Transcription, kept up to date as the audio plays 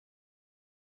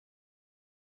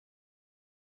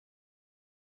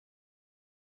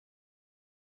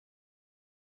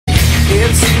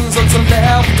It seems what's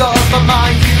left of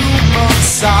my human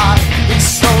side is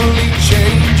slowly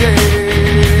changing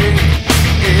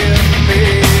in me.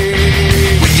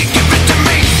 Will you give it to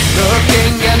me?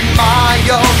 Looking at my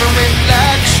own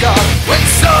reflection, when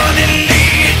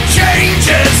suddenly it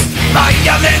changes,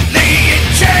 violently it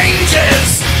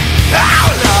changes.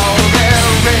 Oh no, there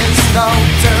is no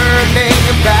turning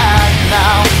back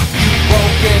now. You've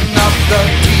woken up the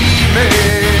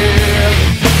demon.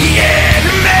 Yeah,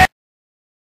 man.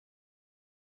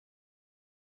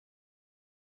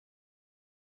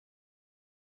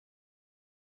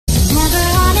 Never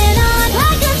on and on,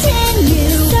 I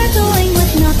continue, circling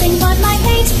with nothing but my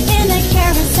hate in a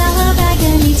carousel of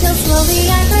agony, till slowly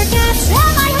I forget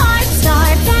and my heart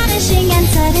starts vanishing, and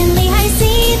suddenly I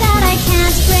see that I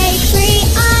can't break free.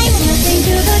 I'm slipping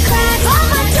through the cracks of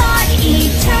a dark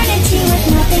eternity with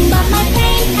nothing but my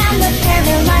pain and the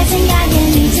paralyzing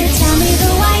agony to tell me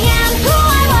who I am, who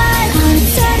I was.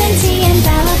 Uncertainty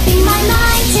enveloping my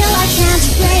mind till I can't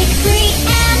break free,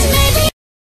 and maybe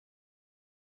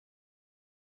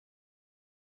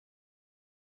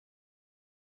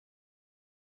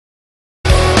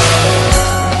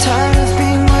tired of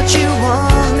being what you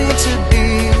want me to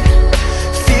be,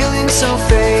 feeling so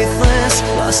faithless,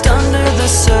 lost under the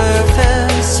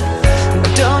surface.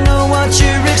 Don't know what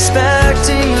you're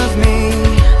expecting of me,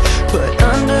 put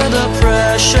under the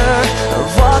pressure of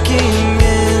walking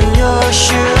in your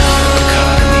shoes.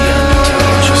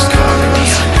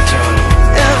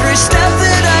 Every step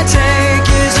that I take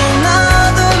is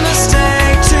another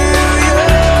mistake to you.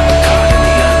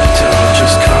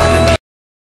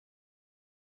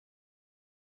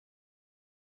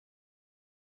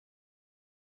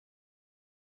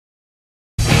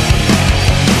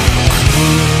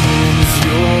 Close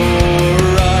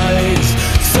your eyes.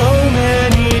 So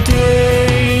many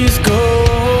days go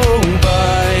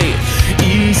by.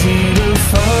 Easy to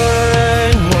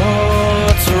find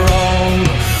what's wrong,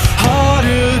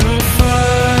 harder to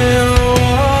find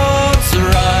what's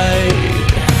right.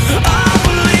 I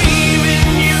believe in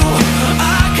you.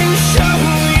 I can show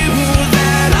you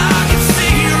that I can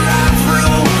see right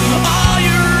through all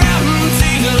your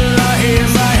empty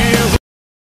lies. I hear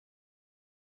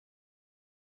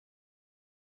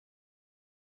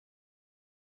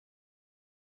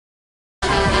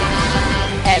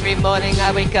Every morning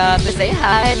I wake up and say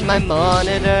hi to my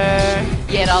monitor,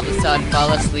 yet all of a sudden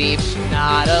fall asleep,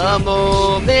 not a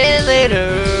moment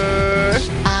later.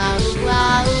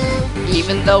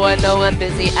 Even though I know I'm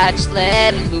busy, I just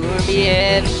let it lure me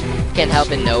in. Can't help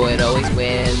but know it always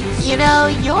wins. You know,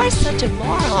 you're such a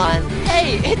moron.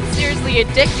 Hey, it's seriously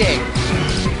addicting.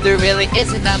 There really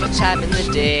isn't that much time in the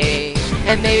day,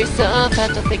 and maybe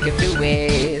sometimes I'll think of new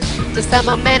ways to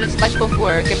somehow manage life both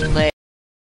work and play.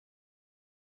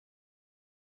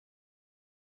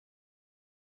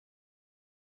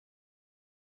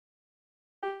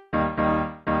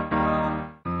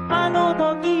 あの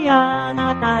時あ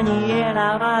なたに選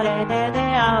ばれて出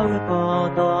会うこ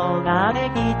とがで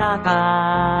きた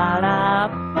から、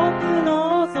僕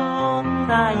の存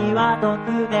在は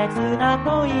特別だ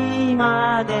と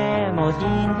今でも信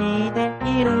じて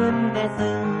いるんです。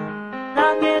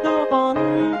だけど本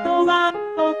当は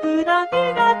僕だ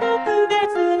けが特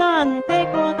別なんて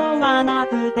ことはな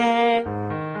くて、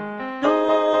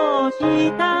どう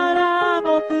したら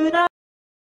僕だ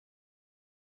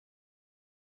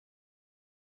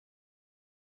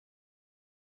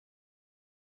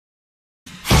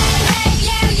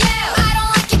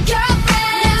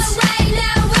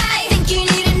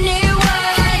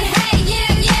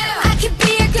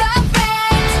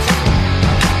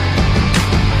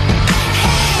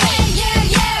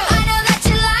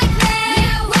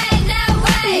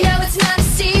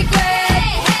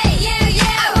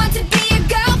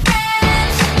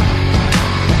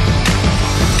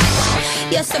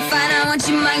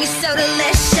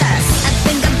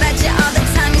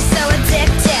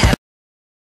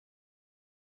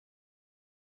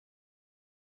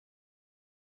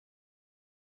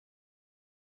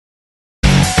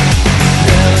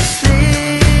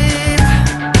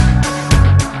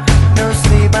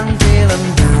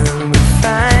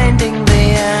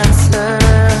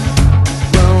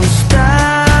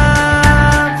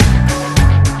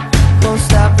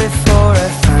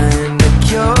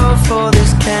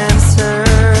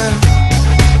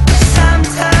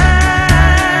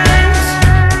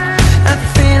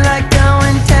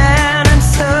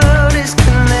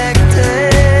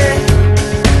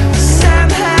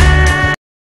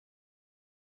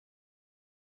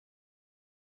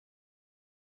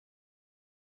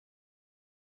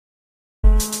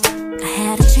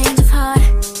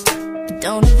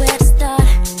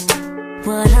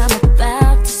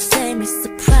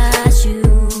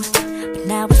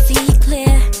the feet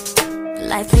clear.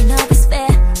 Life ain't